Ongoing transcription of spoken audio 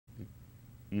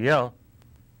Yeah.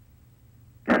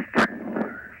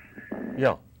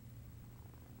 Yeah.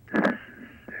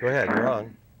 Go ahead, you're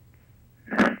on.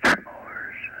 Mr.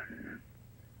 Morrison.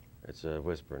 It's a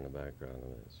whisper in the background.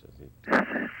 It's just This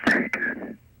is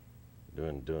Satan.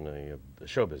 doing a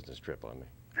show business trip on me.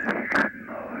 Mr.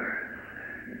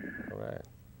 Morrison. All right.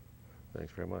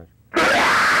 Thanks very much.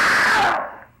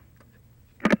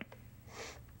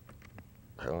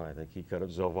 Well, I think he cut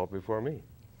himself off before me.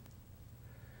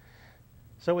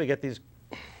 So we get these.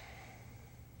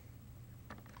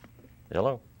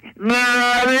 Hello? Penis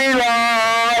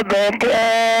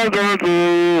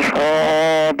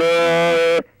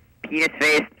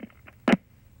face.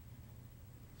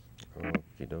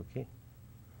 Okie dokie.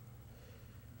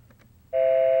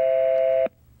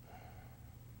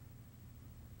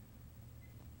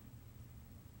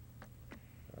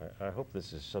 I hope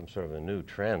this is some sort of a new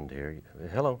trend here.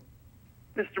 Hello?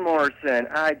 Mr. Morrison,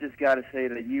 I just got to say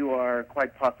that you are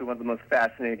quite possibly one of the most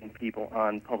fascinating people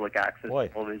on public access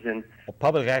television. Well,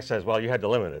 public access, well, you had to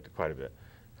limit it quite a bit.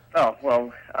 Oh,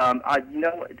 well, I'm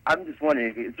just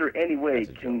wondering, is there any way you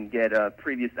can get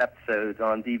previous episodes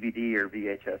on DVD or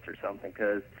VHS or something?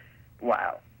 Because,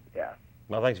 wow, yeah.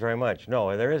 Well, thanks very much.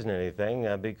 No, there isn't anything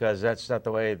because that's not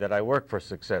the way that I work for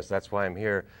success. That's why I'm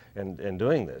here and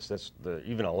doing this. That's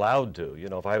even allowed to. You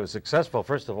know, if I was successful,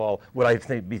 first of all, would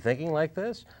I be thinking like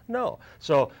this? No.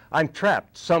 So I'm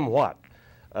trapped somewhat.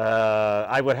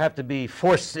 I would have to be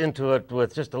forced into it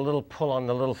with just a little pull on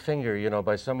the little finger, you know,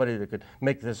 by somebody that could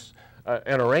make this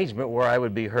an arrangement where I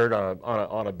would be heard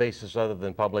on a basis other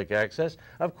than public access.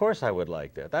 Of course I would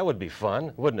like that. That would be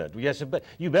fun, wouldn't it? Yes,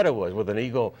 you bet it was, with an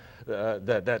ego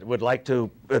that would like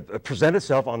to present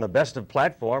itself on the best of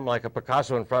platform, like a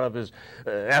Picasso in front of his,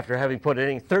 after having put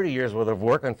in 30 years worth of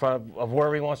work in front of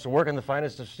wherever he wants to work in the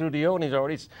finest of studio, and he's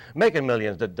already making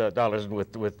millions of dollars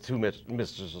with two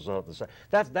mistresses on the side.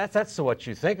 That's what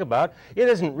you think about. It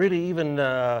isn't really even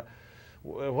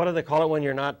what do they call it when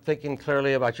you're not thinking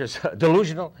clearly about yourself?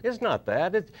 Delusional? It's not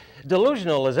that.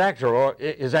 Delusional is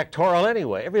actorial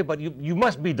anyway. Everybody, you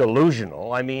must be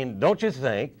delusional. I mean, don't you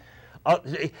think?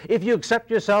 If you accept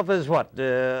yourself as what,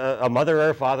 a mother or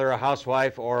a father, a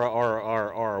housewife,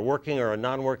 or working or a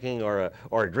non-working or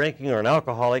a drinking or an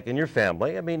alcoholic in your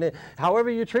family, I mean,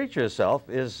 however you treat yourself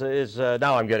is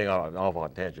now I'm getting off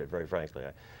on tangent, very frankly.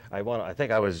 I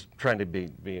think I was trying to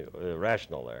be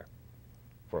rational there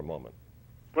for a moment.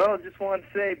 Well, just wanted to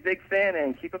say, big fan,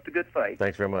 and keep up the good fight.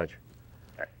 Thanks very much.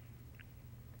 Right.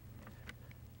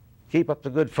 Keep up the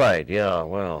good fight. Yeah,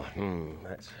 well,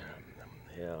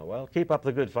 well, keep up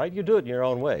the good fight. You do it in your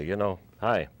own way, you know.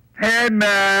 Hi. Hey,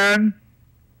 man.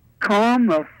 Calm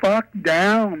the fuck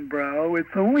down, bro. It's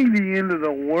only the end of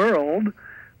the world.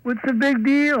 What's the big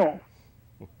deal?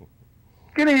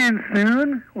 Get in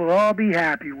soon. We'll all be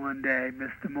happy one day,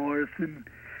 Mr. Morrison.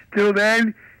 Till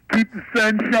then, keep the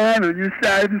sunshine on your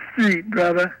side of the street,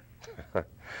 brother.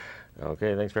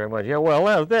 Okay, thanks very much. Yeah,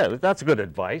 well, that's good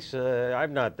advice.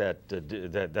 I'm not that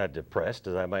depressed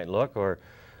as I might look, or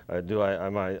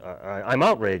I'm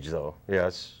outraged, though,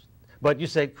 yes. But you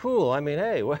say, cool, I mean,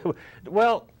 hey,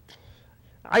 well,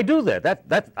 I do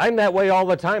that. I'm that way all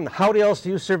the time. How else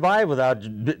do you survive without,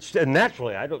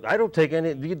 naturally, I don't take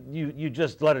any, you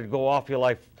just let it go off you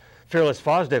like Fearless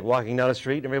Fosdick walking down the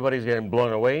street and everybody's getting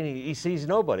blown away and he sees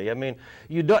nobody. I mean,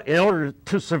 in order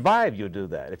to survive, you do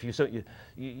that. If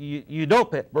you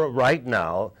don't, right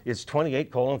now, it's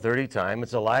 28:30 time,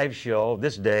 it's a live show,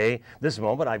 this day, this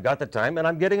moment, I've got the time and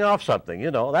I'm getting off something, you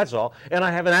know, that's all. And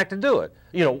I have an act to do it.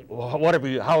 You know,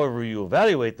 however you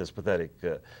evaluate this pathetic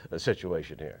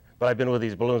situation here. But I've been with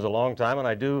these balloons a long time and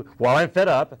I do, while I'm fed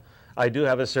up, I do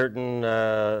have a certain,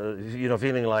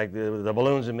 feeling like the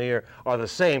balloons in me are the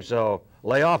same, so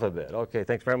lay off a bit. Okay,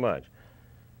 thanks very much.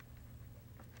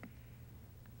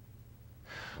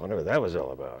 Whatever that was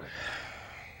all about.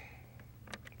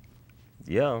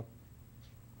 Yeah.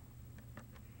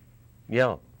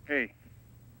 Yeah. Hey,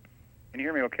 can you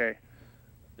hear me okay?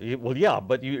 Well, yeah,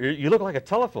 but you look like a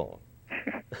telephone.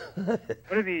 What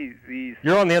are these?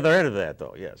 You're on the other end of that,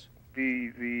 though, yes.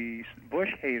 The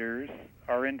Bush haters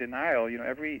are in denial. You know,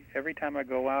 every time I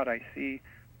go out, I see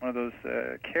one of those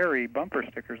Kerry bumper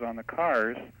stickers on the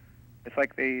cars. It's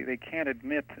like they can't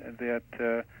admit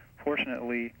that,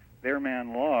 fortunately, their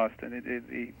man lost. And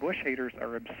the Bush haters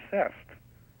are obsessed,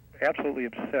 absolutely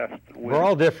obsessed with... We're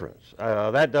all different.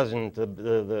 That doesn't...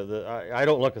 I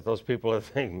don't look at those people and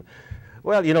think,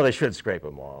 well, you know, they should scrape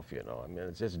them off, you know. I mean,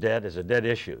 it's dead. It's a dead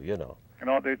issue, you know. You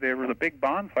know, there was a big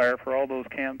bonfire for all those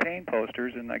campaign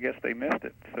posters, and I guess they missed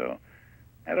it. So,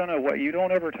 I don't know. You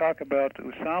don't ever talk about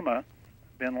Osama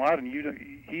bin Laden.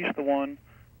 He's the one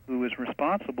who is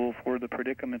responsible for the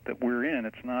predicament that we're in.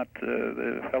 It's not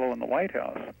the fellow in the White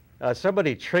House.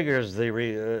 Somebody triggers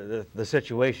the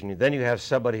situation. Then you have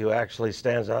somebody who actually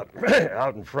stands up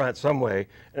out in front some way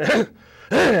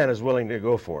and is willing to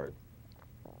go for it.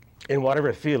 In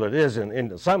whatever field it is,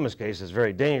 in some cases,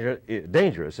 very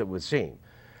dangerous, it would seem.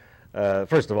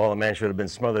 First of all, the man should have been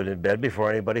smothered in bed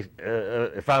before anybody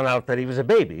found out that he was a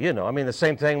baby. You know, I mean, the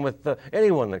same thing with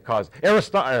anyone that caused.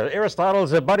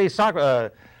 Aristotle's buddy,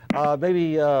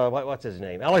 what's his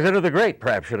name? Alexander the Great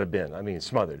perhaps should have been. I mean,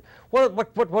 smothered.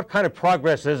 What kind of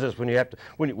progress is this when you have to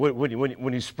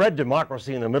when you spread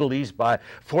democracy in the Middle East by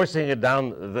forcing it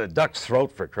down the duck's throat,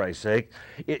 for Christ's sake?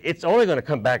 It's only going to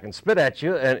come back and spit at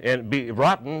you and be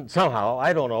rotten somehow.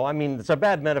 I don't know. I mean, it's a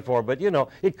bad metaphor, but you know,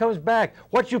 it comes back.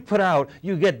 What you put out,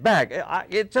 you get back.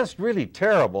 It's just really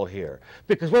terrible here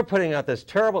because we're putting out this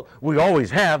terrible. We always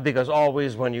have, because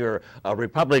always when you're a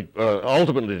republic,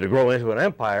 ultimately to grow into an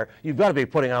empire, you've got to be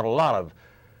putting out a lot of,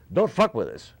 don't fuck with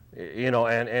us. You know,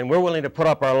 and we're willing to put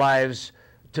up our lives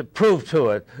to prove to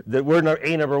it that we're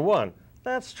number one.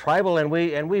 That's tribal, and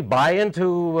we buy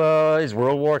into is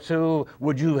World War II.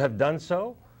 Would you have done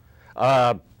so?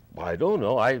 I don't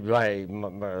know. I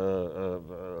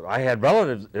had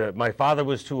relatives. My father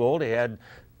was too old. He had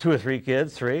 2 or 3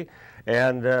 kids, 3,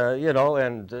 and you know,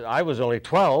 and I was only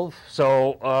 12,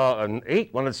 so and 8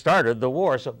 when it started the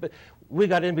war. So. We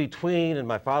got in between, and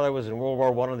my father was in World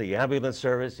War I in the ambulance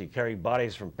service. He carried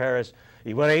bodies from Paris.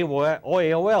 He went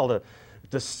AWOL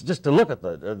just to look at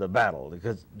the battle,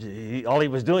 because all he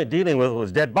was dealing with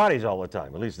was dead bodies all the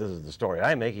time. At least this is the story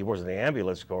I make. He was in the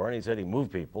ambulance corps, and he said he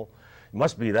moved people. It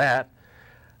must be that.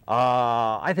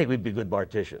 I think we'd be good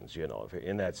morticians, you know,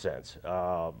 in that sense.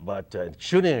 But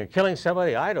shooting and killing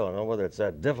somebody, I don't know whether it's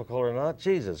that difficult or not.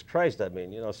 Jesus Christ, I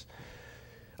mean, you know.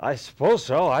 I suppose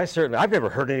so. I've never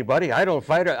hurt anybody. I don't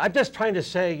fight. I'm just trying to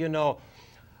say, you know,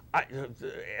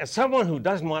 as someone who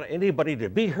doesn't want anybody to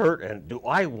be hurt, and do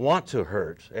I want to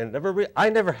hurt? And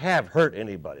I never have hurt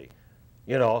anybody.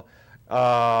 You know,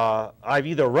 I've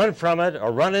either run from it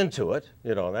or run into it.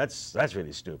 You know, that's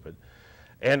really stupid,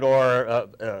 and or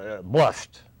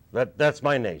bluffed. That's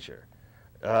my nature,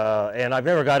 and I've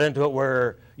never got into it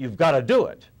where you've got to do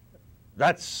it.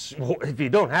 That's, if you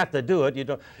don't have to do it, you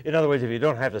don't. In other words, if you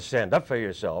don't have to stand up for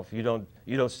yourself, you don't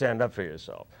stand up for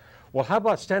yourself. Well, how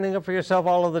about standing up for yourself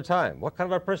all of the time? What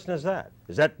kind of a person is that?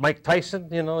 Is that Mike Tyson,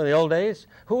 you know, in the old days?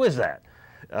 Who is that?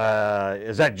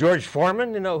 Is that George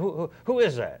Foreman? You know, who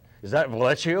is that? Is that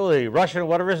Valechio, the Russian,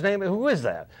 whatever his name is? Who is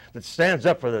that stands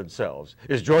up for themselves?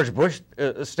 Is George Bush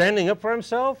standing up for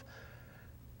himself?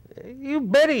 You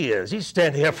bet he is. He's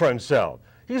standing up for himself.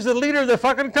 He's the leader of the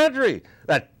fucking country,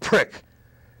 that prick.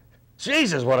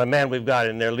 Jesus, what a man we've got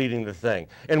in there leading the thing.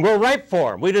 And we're ripe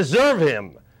for him. We deserve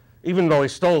him, even though he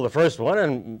stole the first one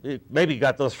and maybe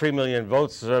got those 3 million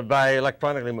votes by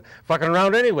electronically fucking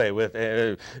around anyway.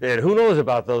 And who knows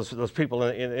about those people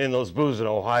in those booths in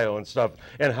Ohio and stuff,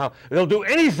 and how they'll do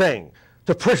anything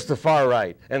to push the far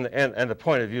right and the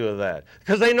point of view of that.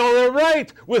 Because they know they're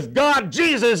right with God,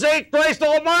 Jesus, Christ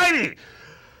Almighty.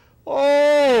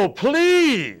 Oh,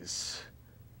 please.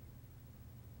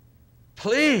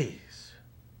 Please.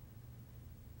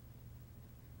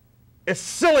 It's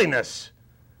silliness.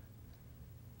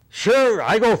 Sure,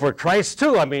 I go for Christ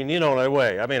too. I mean, you know, in a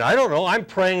way. I mean, I don't know. I'm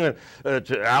praying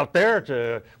out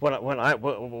there when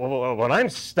I'm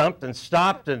stumped and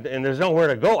stopped and there's nowhere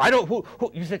to go. I don't. Who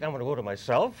you think I'm going to go to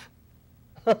myself?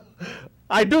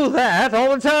 I do that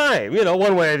all the time. You know,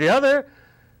 one way or the other.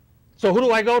 So who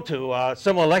do I go to?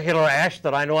 Some molecular ash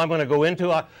that I know I'm going to go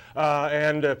into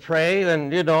and pray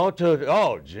and, you know,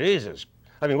 oh, Jesus.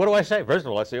 I mean, what do I say? First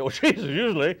of all, I say, oh, Jesus,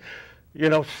 usually, you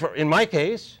know, in my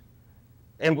case.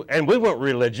 And we weren't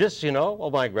religious, you know.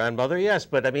 Well, my grandmother, yes,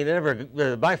 but I mean,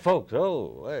 my folks,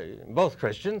 both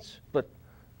Christians, but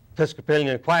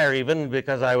Episcopalian choir even,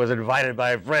 because I was invited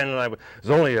by a friend, and I was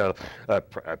only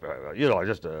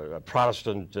just a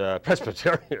Protestant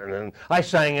Presbyterian, and I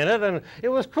sang in it, and it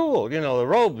was cool, you know, the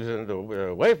robes and the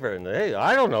wafer, and hey,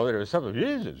 I don't know, there was something,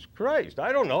 Jesus Christ,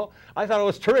 I don't know. I thought it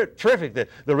was terrific,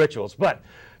 the rituals, but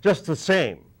just the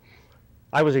same.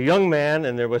 I was a young man,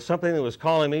 and there was something that was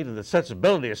calling me to the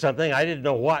sensibility of something. I didn't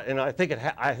know what, and I think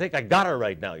I got it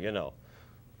right now, you know.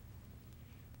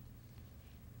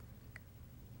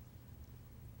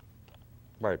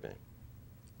 Pardon me.